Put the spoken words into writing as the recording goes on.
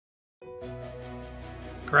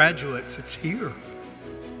Graduates, it's here.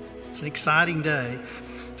 It's an exciting day.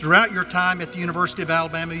 Throughout your time at the University of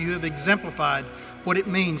Alabama, you have exemplified what it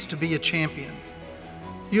means to be a champion.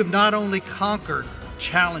 You have not only conquered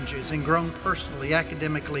challenges and grown personally,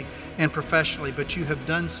 academically, and professionally, but you have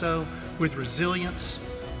done so with resilience,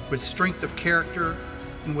 with strength of character,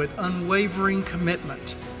 and with unwavering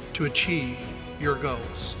commitment to achieve your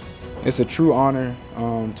goals. It's a true honor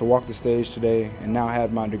to walk the stage today and now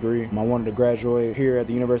have my degree. I wanted to graduate here at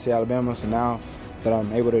the University of Alabama, so now that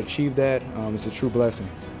I'm able to achieve that, it's a true blessing.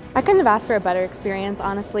 I couldn't have asked for a better experience,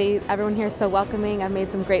 honestly. Everyone here is so welcoming. I've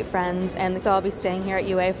made some great friends, and so I'll be staying here at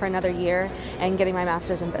UA for another year and getting my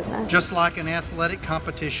master's in business. Just like an athletic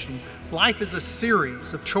competition, life is a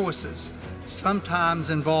series of choices, sometimes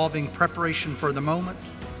involving preparation for the moment,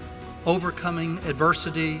 overcoming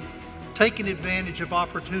adversity, taking advantage of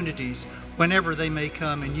opportunities whenever they may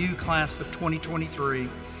come. And you, class of 2023,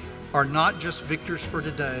 are not just victors for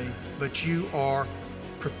today, but you are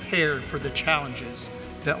prepared for the challenges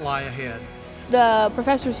that lie ahead. The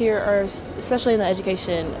professors here are, especially in the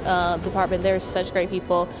education department, they're such great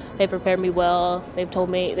people. They've prepared me well. They've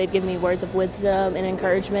given me words of wisdom and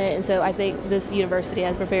encouragement, and so I think this university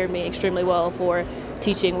has prepared me extremely well for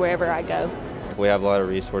teaching wherever I go. We have a lot of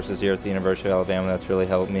resources here at the University of Alabama that's really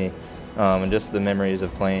helped me. And just the memories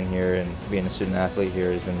of playing here and being a student athlete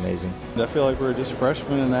here has been amazing. I feel like we're just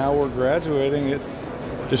freshmen and now we're graduating. It's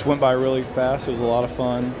just went by really fast. It was a lot of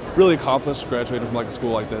fun. Really accomplished graduating from like a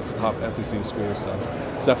school like this, a top SEC school. So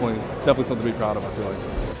it's definitely something to be proud of, I feel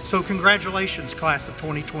like. So congratulations, class of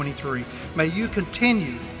 2023. May you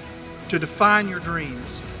continue to define your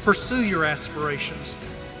dreams, pursue your aspirations,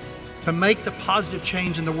 to make the positive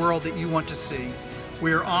change in the world that you want to see.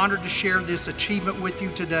 We are honored to share this achievement with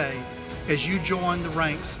you today as you join the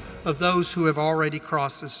ranks of those who have already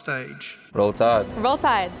crossed this stage. Roll Tide. Roll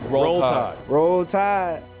Tide. Roll Tide. Roll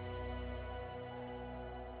Tide.